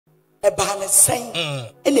a ban is saying,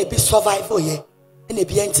 and a be survival ye, and a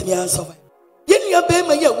be intimate and survive. Yen your baby,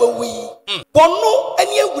 we no, and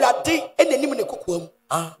ye would have day and the name of the cookworm.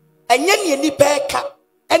 And yen ye ni beka,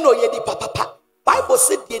 and no ye ni papa. Bible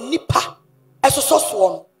said ye nipa as a sauce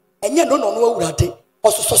one, and ye no would have day.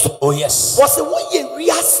 Oh, yes. Was a way ye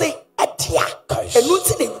rease at dia, and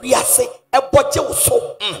looting a rease a bottle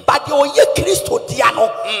so, but your ye Christo Diano,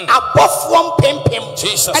 a buff one pim,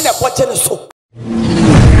 Jesus, and a bottle so.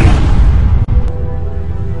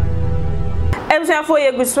 For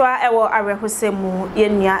Eguswa, ewo arehosemu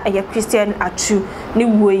yenya eye Christian Atsu ni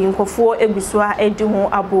wuyi nkofo Eguswa eduho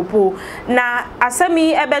abobo na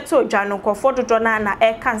asemi ebeto dwano nkofo dodo na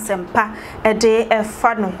eka nsempa ede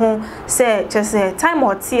efa no ho se chese time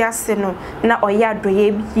oti ase no na oya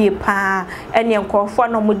doye bie pa ene nkofo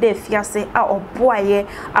no mu de fiase a oboaye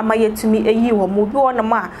amayetumi eyi wo mu bi wona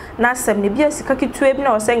ma na asem ne bia sika kitue bi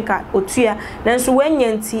na osenka otua nanso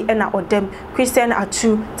wanyenti na odem Christian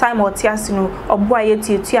Atsu time oti ase no boy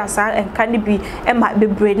yeti asa enka ne bi ema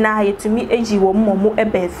bebre na yetumi eji wo momo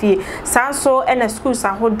ebefie sanso ena schools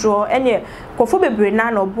ahodro ene kofo bebre na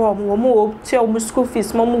no bo wo mo tie wo school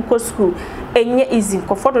fees mo ko school enye easy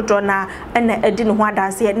kofo dodo na ena edi ne ho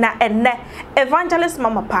adanse na enne evangelist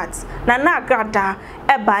mama part na Agradaa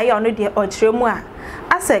eba ye ono de ochiremu a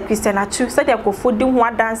ase Christian Atsu said de kofo di ho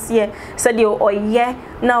adanse said de oye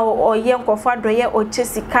na oye kofo adoye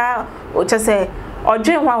ochesika ochese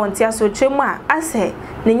odwen ho awontia so twemu a ase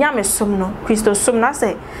ne nyame som no Kristo som na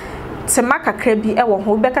ase tema kakra bi e wo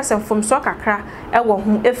ho beka semfom so kakra e wo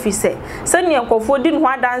ho efise se ne nkofo di no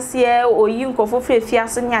adanse oyi nkofo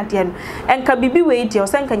frefiase ne ade no enka bibi we di o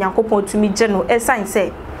se nka Yakopon tumi gye no esan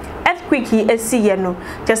se earthquake esiye no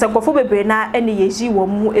jese nkofo bebre na ene yeji wo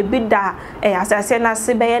mu ebida asase na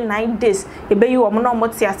se be 9 days ebeyi wo mu na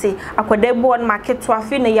omotiase akwada bo on market to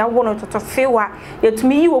afi na yawo no totofewa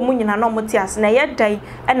yetumi yi wo mu nyina na omotiase na yedan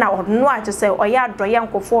na ono a jese oya adoye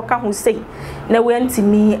nkofo ka ho sei na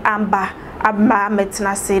wentimi amba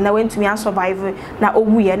metna se na wentumi an survive na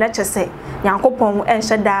owuye na chese Yakopon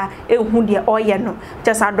enhyeda ehu de oye no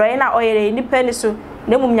jese adoye na oye ni pani so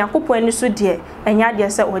na mum Yakopon ni so de enya de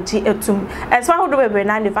se oji etum eswa hodo bebre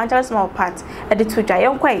na evangelist small part e de to dwa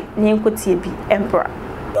yenkwai ne yenkotie bi emperor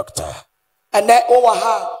doctor and over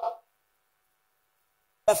ha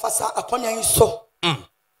efasa akonya so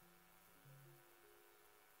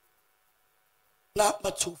na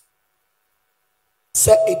matu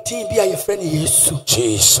se etin bi aye friend Yesu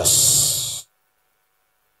Jesus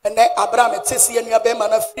and Abraham tesi enu abema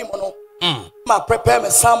na free mo no ma prepare me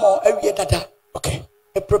sermon awie dada okay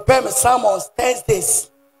I prepare my sermons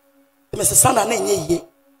Thursdays. Mr. Sana na nye.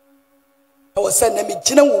 I was saying let me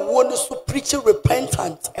jina wo want to preach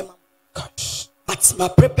repentant. But my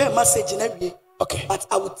prepare message in every okay. But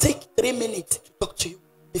I will take 3 minutes to talk to you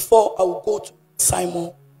before I will go to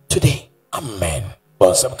Simon today. Amen.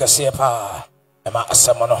 Bon some kase pa ema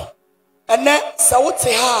asamono. Ene sa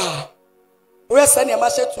wote ha. We say na ma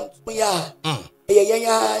se tuntum ya.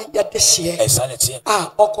 Ya de hye. Exactly.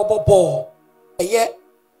 Okobobo. Eye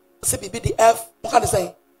se bibi the F what can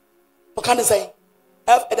I say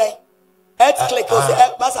F edai earthquake was the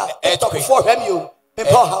F massa talk for him you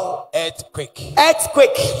how earthquake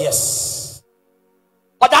yes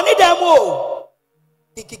but I need them all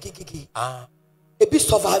gigi e be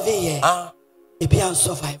survive here e be an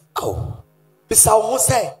survive oh bisa won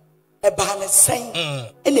say e ba na sen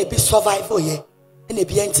and e be survive here and e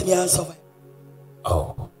be antimi an survive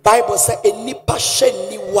oh Bible say enipa hye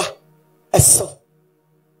niwa eso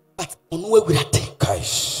but onu agurate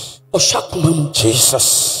kaish oshakumamu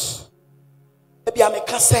Jesus ebi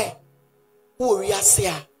ameka say wo wiase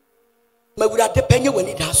a magurate penye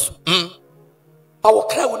wani daso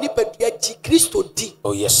awokra woni padua ji Kristo di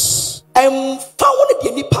oh yes fa woni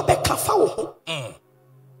de nipa beka fa wo ho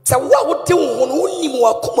se wo wo de wo no onim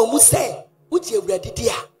wakomamu say wo ji awurade di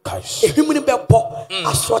a kaish ehwim ni bebo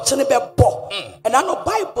asoche ni bebo and I know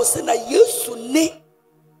Bible say na Yesu ne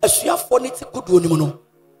asuafo ne ti kudu onim no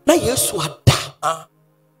na Yesu ada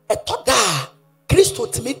etoda Kristo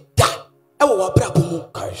timi da ewo wabrabo mu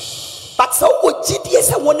but so wo gidie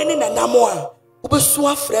se woni ne nanamo a obesu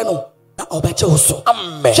afre no na obeche wo so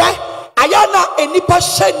amen che ayana enipa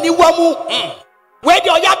hye niwa mu we de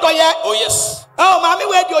oyadoye oh yes oh mami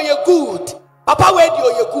we de oye good papa we de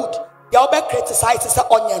oye good ya obe criticize se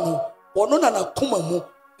onye no wono na na kuma mu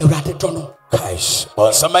ewrade do no kaish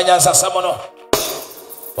bon samanya sasamo no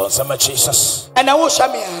bon sama Jesus and I will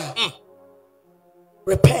show me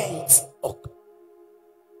repent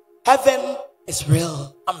heaven is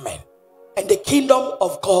real amen and the kingdom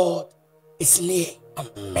of God is near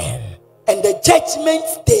amen and the judgment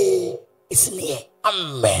day is near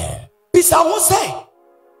amen Bisa ho say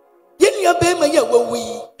yen ya be ma ya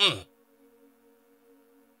wawi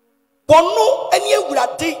bono eni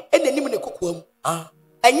awurade enanim ne kokoam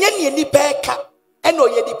enye ne nipa eka ena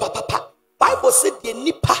oye di papa Bible said the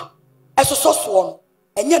nipa esososo no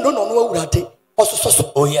enye no awurade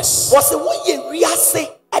osososo. Oh yes, was wo ye wiase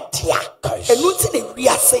adia enu ti ne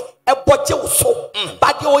wiase eboje wo so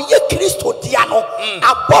but the oye Kristo dia no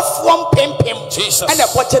abofo mpempem Jesus ena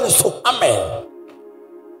eboje ne so. Amen.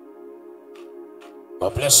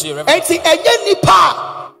 God bless you. Enti enye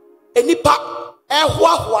nipa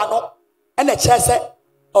ehoahoa no ena kyerese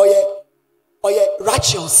oye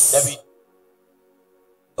righteous. David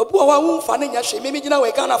obu wa wu fa ne nya hwe me gina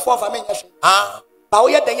we Ghana fo fa me nya hwe ba wo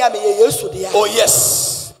ye dan ya me ye Yesu dia. Oh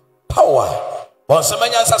yes, power bon se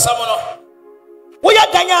manya nsasam no wo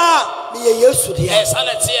ye dan ya me ye Yesu dia. Eh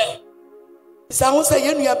sanete isa ho se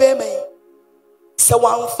ye nua be mai se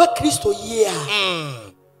wan fa Kristo ye a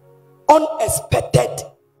unexpected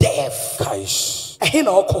death kaish ehe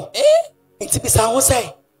na oko enti bisa ho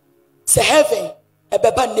se heaven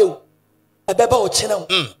ebeba new ebeba o chena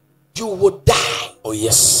you will die. Oh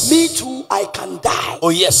yes. Me too, I can die. Oh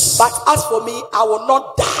yes. But as for me, I will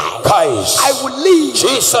not die. Guys, I will live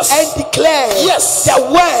Jesus and declare yes the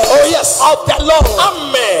word oh yes of the Lord.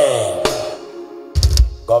 Amen.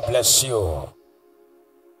 God bless you.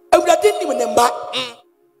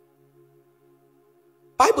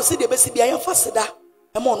 Bible said the best be I am fasted.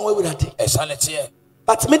 I'm on way with that.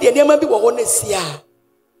 But me the name be wo na sia.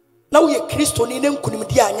 Now ye Christo ni nem kunim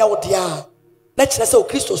dia anya wo dia. Na kire se o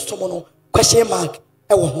Christo somo no question mark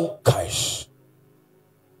e wo ho guys.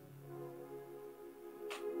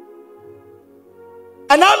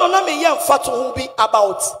 And I no na me ye mfato ho bi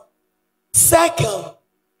about circle.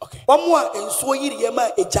 Okay. One more enso yiri ye ma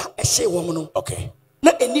eja e hye wo no. Okay.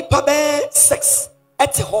 Na enipa be sex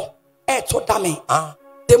ete ho e to dame.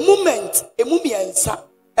 The moment emumiensa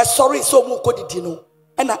e sorry so mu kodidi no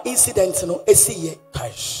e na incident no esiye.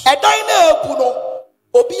 Guys. E dan na ebu no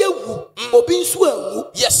obi ewu obi nso anwu.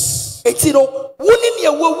 Yes. Enti no woni ne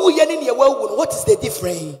ewu ye ne ewu no what is the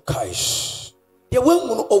difference? Guys. The ewu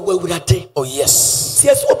no owurade. Oh yes.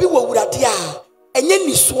 Yes obi wowurade a enye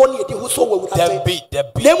nisuo ne de ho so wowurade.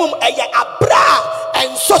 Na mum eye abra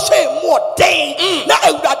enso she mo den na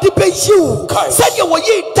ewurade be yiw. Said ye wo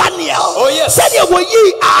yi Daniel. Oh yes. Said ye wo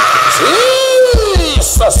yi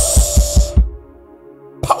Jesus.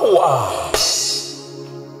 Power.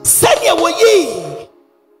 Said ye wo yi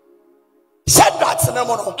Shadrach na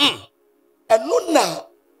mo no enu na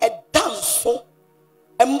edanso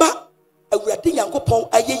emba awurade Nyankopon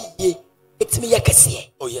ayeye etimi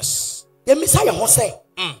yakese. Oh yes. Ye misa ye ho say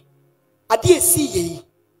ade esi ye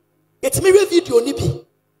etimi re video ni bi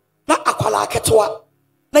na akwala aketoa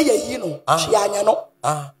na ye yi no hwianya no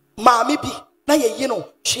maami bi na ye yi no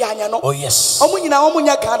hwianya no. Oh yes. Omunyina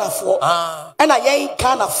omunya Ghana fo na ye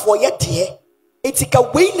Ghana fo ye de etika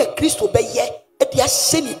we na Kristo be ye e dia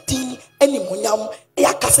hye ni din eni munyam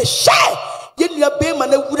ya kase hye ye nua be ma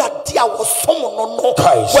na wurade a wo som no no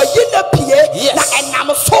wa yi na pie na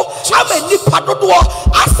enam so ama nipa dodo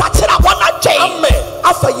asakira wona gye. Amen.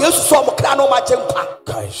 Afa Yesu so mo kra no ma gye nkwa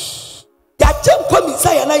guys ya gye nkwa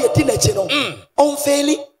misaya na ye di na gye no on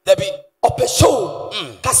faili dabi opesho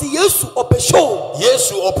kasi Yesu opesho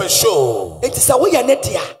enti sa wo ye ne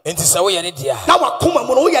dia na wakoma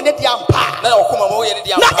mo no wo ye ne dia mpa na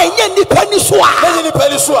enye nipa ni so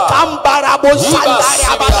a kambara bo shandari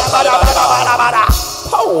abara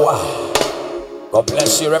power. God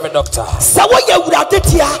bless you Reverend Doctor. Sa wo ye wurade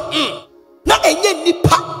dia na enye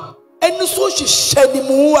nipa eni so hihye ni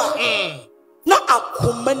mu a na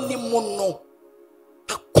akoma ni mu no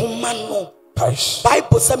akoma no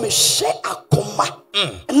Bible say me share akoma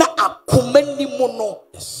na akoma ni mu no.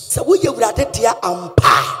 So we ye wurade dia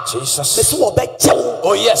ampa Jesus me so obejewo.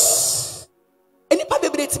 Oh yes. Enipa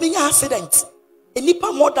bebre timi nya accident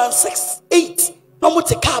enipa more than 6 8 no mo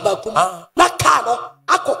te car ba kum na car no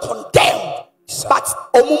akọ condemn but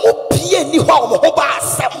omumu pie ni ho omo ho ba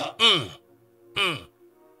asem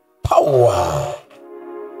power.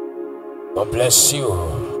 God bless you.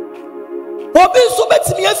 Obi so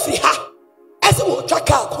betimi afi ha I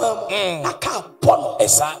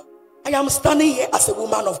am standing here as a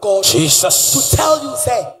woman of God Jesus to tell you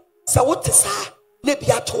say what is her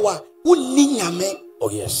nebiatoa uninyame. Oh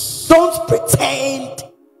yes. Don't pretend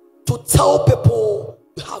to tell people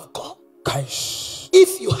you have God. Guys.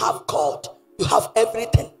 If you have God, you have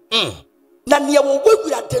everything. Na niya wo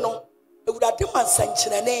wurade no ewurade man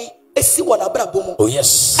sankyerene esi wona brabomu. Oh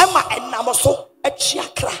yes. Ema enam so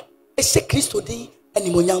echiakra ese Kristo di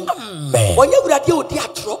animonyam. Amen. Wonye wurade odi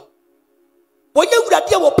atro. Wonye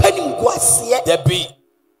wurade wo panim guase. Debi.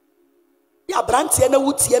 ya brantie na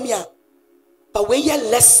wutie mi a but we ye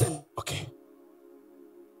lesson. Okay.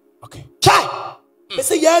 Chai. Me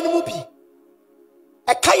say ya no bi.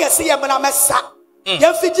 E ka ye say ye mena mesa.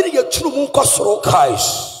 Ye figiri ye tunu mu nkosoro.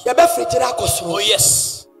 Guys. Ye be figiri akosoro. Oh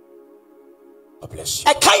yes. God bless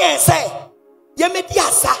you. E ka ye say ye medi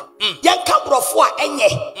asa. Ye nka brofo a enye.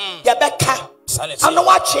 Ye be ka. Ano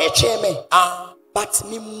wa cheche me. But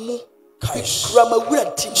me mu.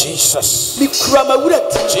 Jesus. Me krama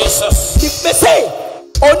wurati. Jesus. Me say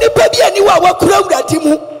oni baby ani wa kura wurati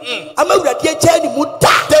mu. Ama wurati e cha ni mu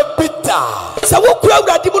da. The bitter. Se wo kura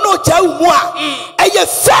wurati mu no cha mu a. Eye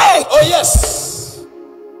fake. Oh yes.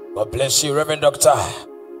 God bless you, Reverend Doctor.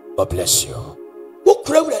 God bless you. Wo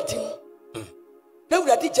kura wurati mu. Na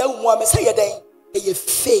wurati cha mu a me say ye den. Eye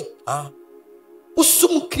fake.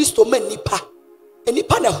 Usum Kristo man nipa.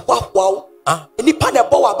 Enipa na hwahwawo. Enipa na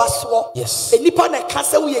bo abaso. Yes. Enipa na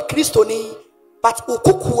kasa wo ye Kristo ni. But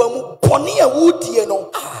ukukuwa mu boni a wudie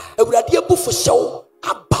no. Awurade abufu hyew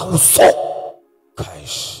aba wo so.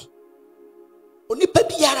 Gosh. Onipa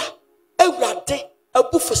biara awurade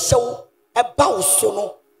abufu hyew eba wo so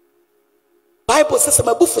no. Bible says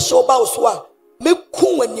mabufu hyew ba wo so a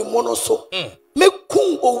mekun wanimo no so.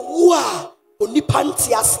 Mekun owu a onipa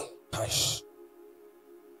nti ase. Gosh.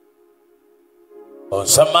 On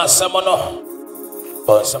sama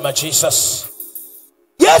Jesus.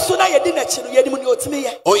 Yes, na yedi na chiru yedi mu ni otime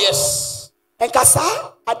ye. Oh yes. Enkasa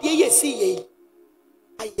ade ye si ye.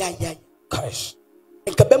 Ayayay. Gosh.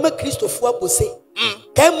 Enka bema Kristofo abose.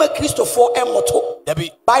 Kema Kristofo emoto.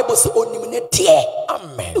 Bible say onim ne de.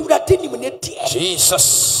 Amen. Urade nim ne de.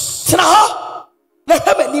 Jesus. Tena ha. Na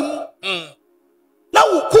hamanim. Na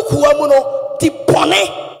wo kukuwa mu no di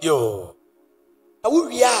bone. Yo. Na wo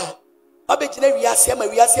wia. Abegina wia se ma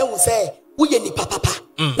wia se hu se wo ye ni papa.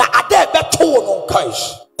 Na ade beto no.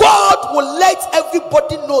 Gosh. God will let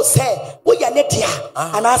everybody know say wo ye ne dia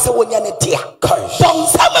and I say wo nya ne dia. Gosh. Bon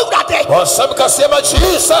sama urade. Bon sama kasema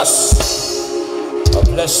Jesus. God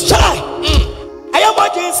bless you. I am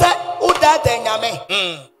watching say o da den nyame.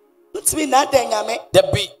 Untimi na den nyame.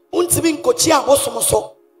 Debi. Untimi nkochi ahosom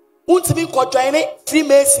so. Untimi nkodwan ne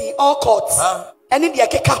Freemason all courts. Any dia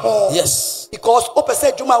keka ho. Yes. Because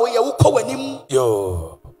opese djuma we ye wo kɔ wanim.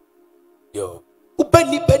 Yo.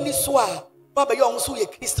 Ubani bani so a baba ye onso ye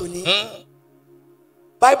Kristo ni.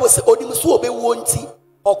 Bible say onim so obewu nti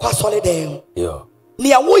okwa sole den. Yo.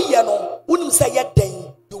 Nia wo ye no wonim say ye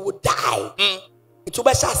den you will die. Itu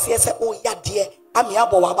be sha se o ya de ami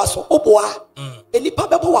abo wa baso oboa. Enipa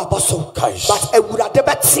bebo wa baso. But awurade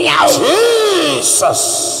betia.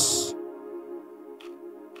 Jesus.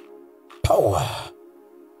 Power.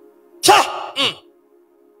 Cha.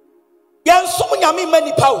 Yan sum nyame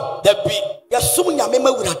mani power. Debi. Ya sum nyame ma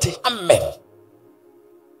awurade. Amen.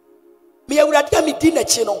 Me awurade ami di na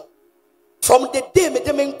chi no. From the day me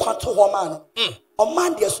dem nkwato ho ma no. O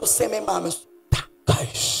man de so se me ma me so.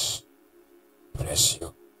 Guys. Bless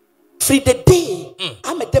you. Free the day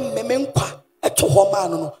am dem me nkwa eto ho ma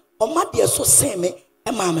no. O man de so se me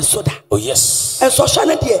e ma me so da. Oh yes. And so shall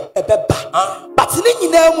not e beba. But ni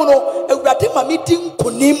nyina mu no awurade ma me di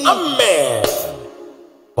nkonim. Amen.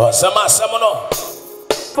 Bon sama no.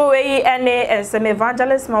 For we any some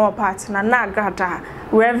evangelist my partner na Agradaa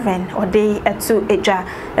Reverend Eii Atsu eja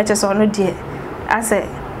echeso die ase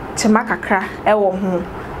chema kakra e wo ho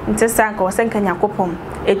nte sanka wo senka Nyakopon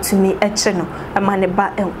etumi eche no ama ne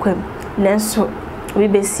ba enkwam nanso we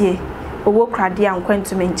besie owo krade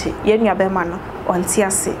ankwantum nche ye nuabe ma no onti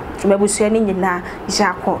ase mabusua ni nyina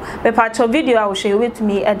jako be pacho video a wo hwe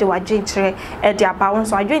wetumi e de wagyenkere e de aba won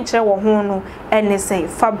so agyenkere wo ho no ene say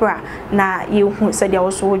fabra na ye hu se de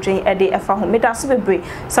wo so wodwen e de efa ho meda so bebre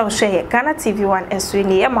so hwe Ghana TV1 esu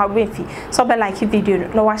ni e ma refi so be like video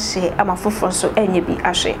no wa hye ama foforo so enye bi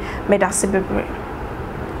ahwe meda so bebre.